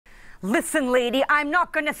Listen, lady, I'm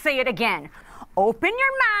not gonna say it again. Open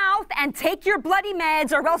your mouth and take your bloody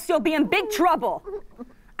meds or else you'll be in big trouble.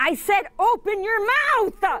 I said open your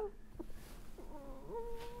mouth!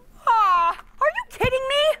 Are you kidding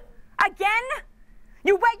me? Again?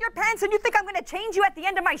 You wet your pants and you think I'm gonna change you at the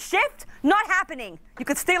end of my shift? Not happening. You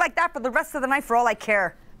could stay like that for the rest of the night for all I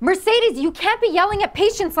care. Mercedes, you can't be yelling at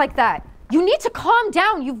patients like that. You need to calm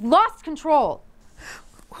down. You've lost control.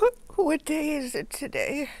 What day is it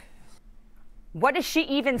today? What is she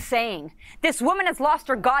even saying? This woman has lost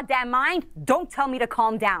her goddamn mind. Don't tell me to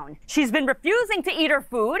calm down. She's been refusing to eat her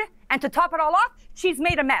food, and to top it all off, she's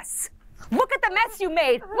made a mess. Look at the mess you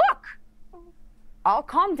made. Look! I'll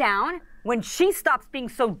calm down when she stops being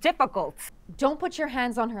so difficult. Don't put your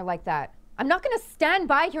hands on her like that. I'm not going to stand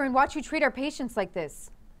by here and watch you treat our patients like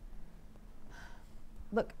this.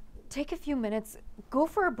 Look, take a few minutes. Go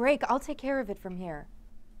for a break. I'll take care of it from here.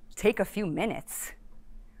 Take a few minutes?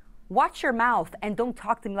 Watch your mouth and don't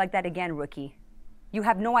talk to me like that again, rookie. You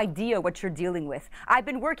have no idea what you're dealing with. I've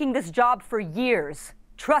been working this job for years.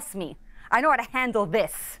 Trust me, I know how to handle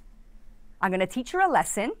this. I'm gonna teach her a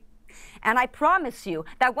lesson, and I promise you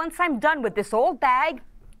that once I'm done with this old bag,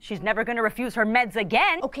 she's never gonna refuse her meds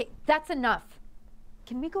again. Okay, that's enough.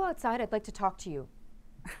 Can we go outside? I'd like to talk to you.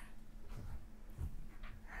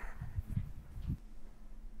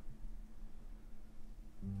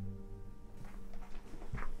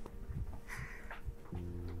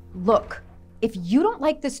 Look, if you don't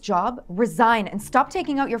like this job, resign and stop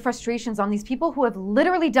taking out your frustrations on these people who have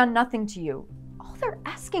literally done nothing to you. All they're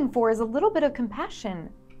asking for is a little bit of compassion.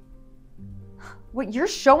 What you're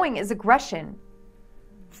showing is aggression.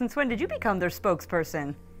 Since when did you become their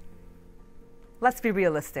spokesperson? Let's be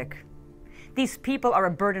realistic. These people are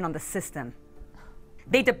a burden on the system.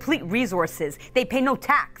 They deplete resources. They pay no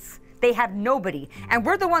tax. They have nobody. And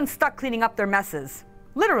we're the ones stuck cleaning up their messes.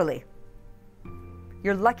 Literally.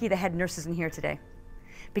 You're lucky the head nurse isn't here today,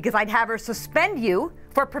 because I'd have her suspend you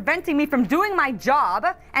for preventing me from doing my job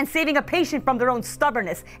and saving a patient from their own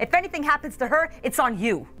stubbornness. If anything happens to her, it's on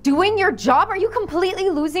you. Doing your job? Are you completely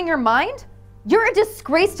losing your mind? You're a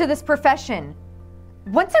disgrace to this profession.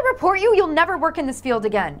 Once I report you, you'll never work in this field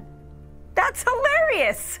again. That's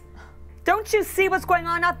hilarious. Don't you see what's going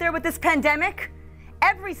on out there with this pandemic?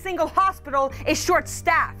 Every single hospital is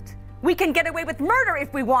short-staffed. We can get away with murder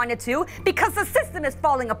if we wanted to because the system is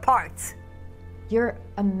falling apart. You're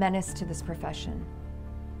a menace to this profession.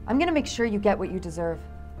 I'm gonna make sure you get what you deserve.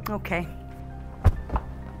 Okay.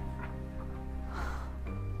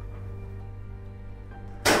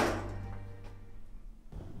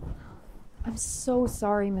 I'm so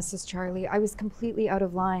sorry, Mrs. Charlie. I was completely out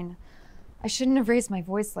of line. I shouldn't have raised my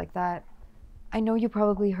voice like that. I know you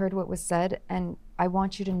probably heard what was said, and I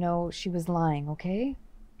want you to know she was lying, okay?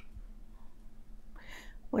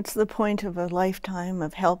 What's the point of a lifetime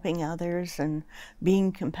of helping others and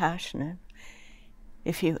being compassionate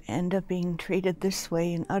if you end up being treated this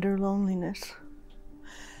way in utter loneliness?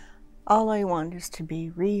 All I want is to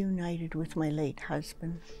be reunited with my late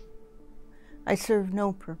husband. I serve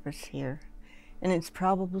no purpose here, and it's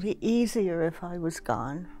probably easier if I was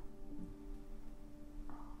gone.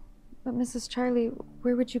 But Mrs. Charlie,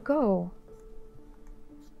 where would you go?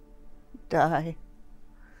 Die.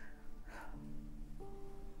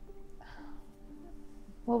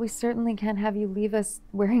 Well, we certainly can't have you leave us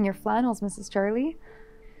wearing your flannels, Mrs. Charlie.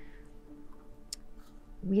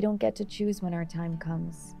 We don't get to choose when our time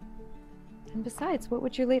comes. And besides, what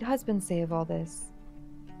would your late husband say of all this?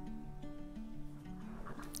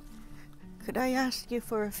 Could I ask you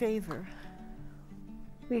for a favor?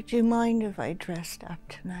 Would you mind if I dressed up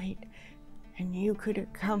tonight and you could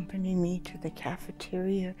accompany me to the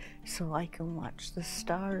cafeteria so I can watch the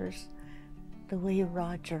stars the way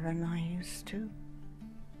Roger and I used to?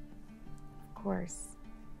 Of course.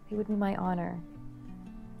 It would be my honor.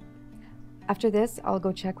 After this, I'll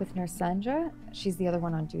go check with Nurse Sandra. She's the other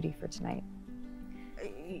one on duty for tonight.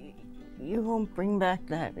 You won't bring back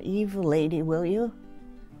that evil lady, will you?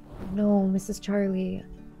 No, Mrs. Charlie.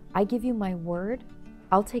 I give you my word.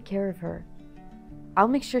 I'll take care of her. I'll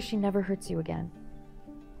make sure she never hurts you again.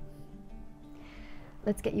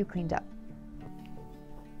 Let's get you cleaned up.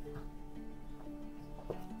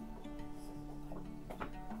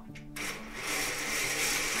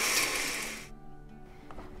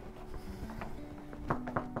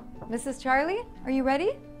 Mrs. Charlie, are you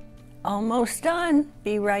ready? Almost done.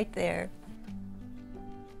 Be right there.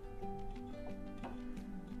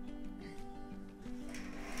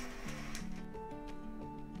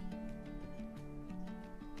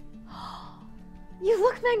 You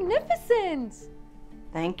look magnificent!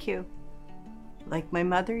 Thank you. Like my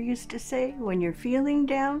mother used to say, when you're feeling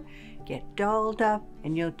down, get dolled up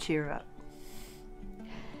and you'll cheer up.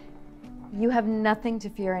 You have nothing to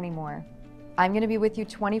fear anymore. I'm gonna be with you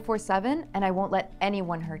 24/7 and I won't let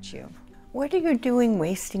anyone hurt you. What are you doing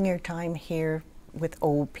wasting your time here with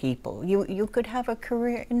old people? You could have a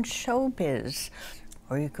career in showbiz,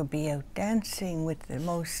 or you could be out dancing with the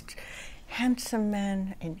most handsome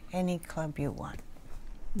man in any club you want.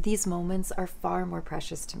 These moments are far more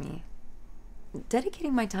precious to me.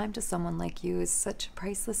 Dedicating my time to someone like you is such a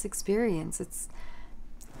priceless experience. It's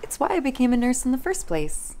why I became a nurse in the first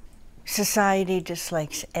place. Society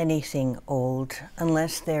dislikes anything old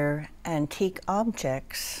unless they're antique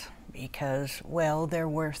objects because, well, they're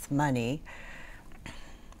worth money.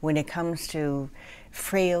 When it comes to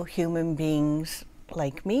frail human beings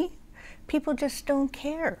like me, people just don't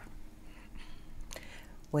care.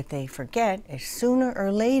 What they forget is sooner or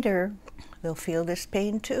later they'll feel this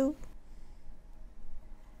pain too.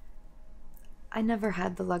 I never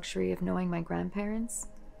had the luxury of knowing my grandparents.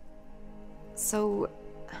 So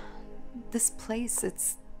this place,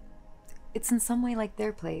 it's in some way like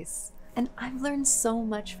their place. And I've learned so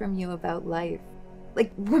much from you about life.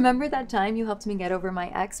 Like, remember that time you helped me get over my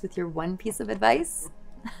ex with your one piece of advice?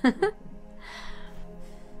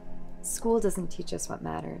 School doesn't teach us what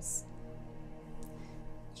matters.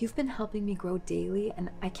 You've been helping me grow daily, and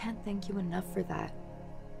I can't thank you enough for that.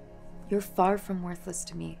 You're far from worthless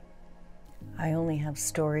to me. I only have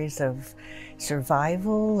stories of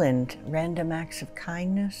survival and random acts of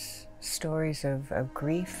kindness, stories of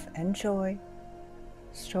grief and joy,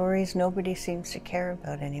 stories nobody seems to care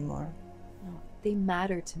about anymore. No, they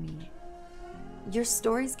matter to me. Your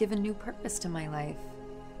stories give a new purpose to my life.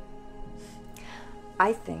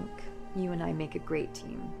 I think you and I make a great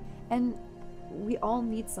team, and we all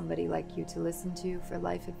need somebody like you to listen to for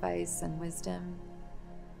life advice and wisdom.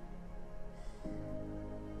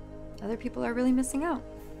 Other people are really missing out.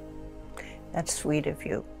 That's sweet of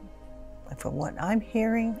you. But from what I'm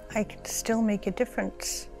hearing, I can still make a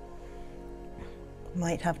difference.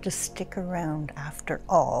 Might have to stick around after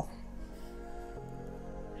all.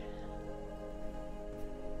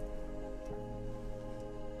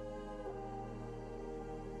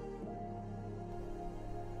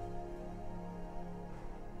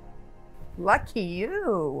 Lucky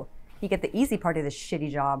you. You get the easy part of this shitty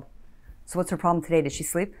job. So what's her problem today? Did she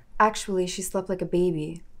sleep? Actually, she slept like a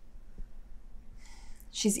baby.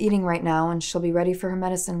 She's eating right now, and she'll be ready for her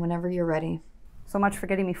medicine whenever you're ready. So much for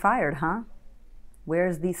getting me fired, huh?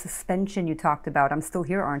 Where's the suspension you talked about? I'm still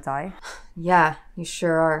here, aren't I? Yeah, you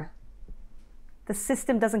sure are. The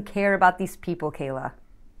system doesn't care about these people, Kayla.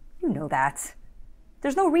 You know that.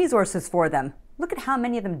 There's no resources for them. Look at how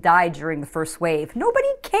many of them died during the first wave. Nobody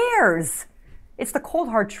cares. It's the cold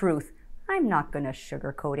hard truth. I'm not gonna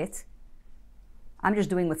sugarcoat it. I'm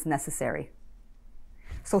just doing what's necessary.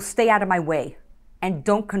 So stay out of my way and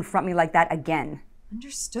don't confront me like that again.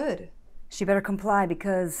 Understood. She better comply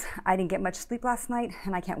because I didn't get much sleep last night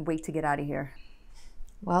and I can't wait to get out of here.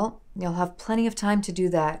 Well, you'll have plenty of time to do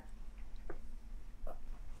that.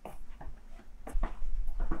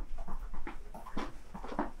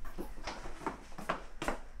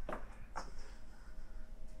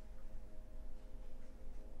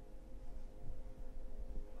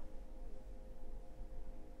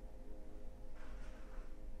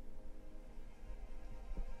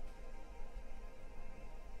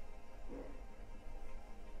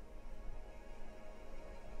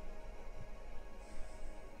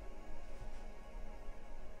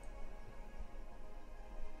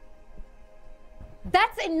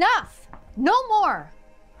 That's enough! No more!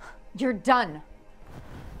 You're done.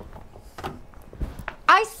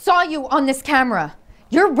 I saw you on this camera.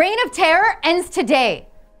 Your reign of terror ends today.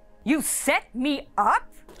 You set me up?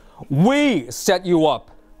 We set you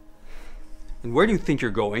up. And where do you think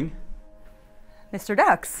you're going? Mr.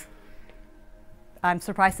 Dux, I'm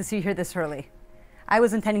surprised to see you here this early. I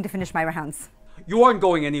was intending to finish my rounds. You aren't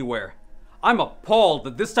going anywhere. I'm appalled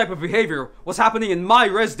that this type of behavior was happening in my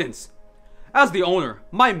residence. As the owner,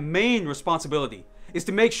 my main responsibility is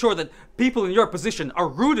to make sure that people in your position are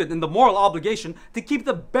rooted in the moral obligation to keep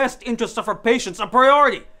the best interests of our patients a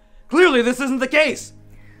priority. Clearly, this isn't the case.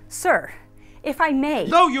 Sir, if I may...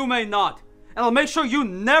 No, you may not. And I'll make sure you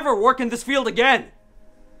never work in this field again.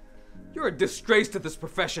 You're a disgrace to this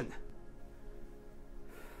profession.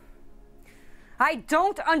 I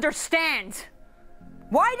don't understand.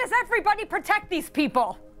 Why does everybody protect these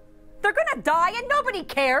people? They're gonna die and nobody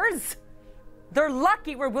cares. They're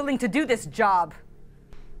lucky we're willing to do this job.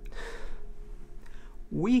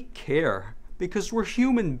 We care because we're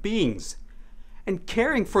human beings. And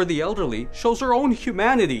caring for the elderly shows our own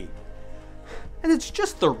humanity. And it's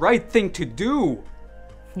just the right thing to do.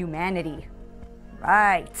 Humanity.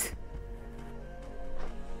 Right.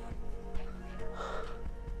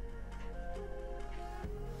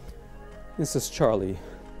 Mrs. Charlie,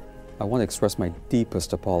 I want to express my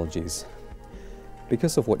deepest apologies.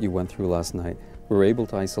 Because of what you went through last night, we were able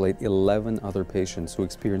to isolate 11 other patients who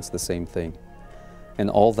experienced the same thing. And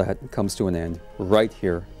all that comes to an end right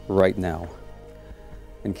here, right now.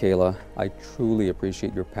 And Kayla, I truly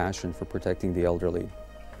appreciate your passion for protecting the elderly.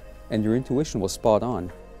 And your intuition was spot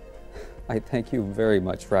on. I thank you very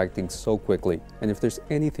much for acting so quickly. And if there's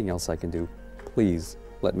anything else I can do, please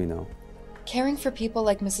let me know. Caring for people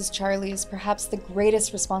like Mrs. Charlie is perhaps the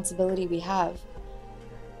greatest responsibility we have.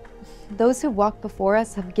 Those who walked before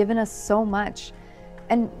us have given us so much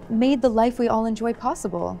and made the life we all enjoy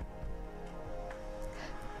possible.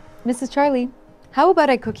 Mrs. Charlie, how about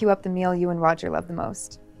I cook you up the meal you and Roger love the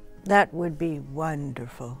most? That would be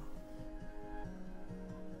wonderful.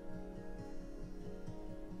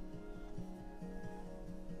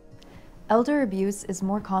 Elder abuse is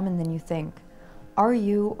more common than you think. Are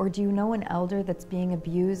you or do you know an elder that's being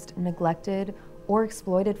abused, neglected, or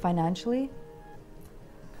exploited financially?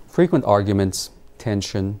 Frequent arguments,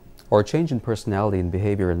 tension, or a change in personality and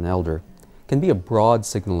behavior in an elder can be a broad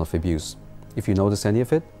signal of abuse. If you notice any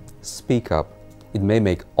of it, speak up. It may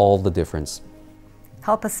make all the difference.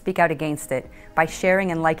 Help us speak out against it by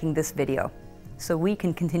sharing and liking this video so we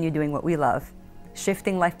can continue doing what we love,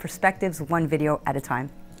 shifting life perspectives one video at a time.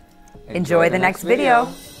 Enjoy the next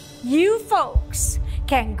video. You folks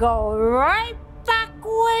can go right back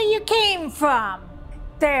where you came from.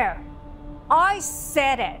 There, I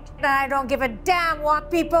said it. And I don't give a damn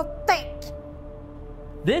what people think.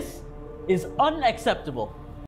 This is unacceptable.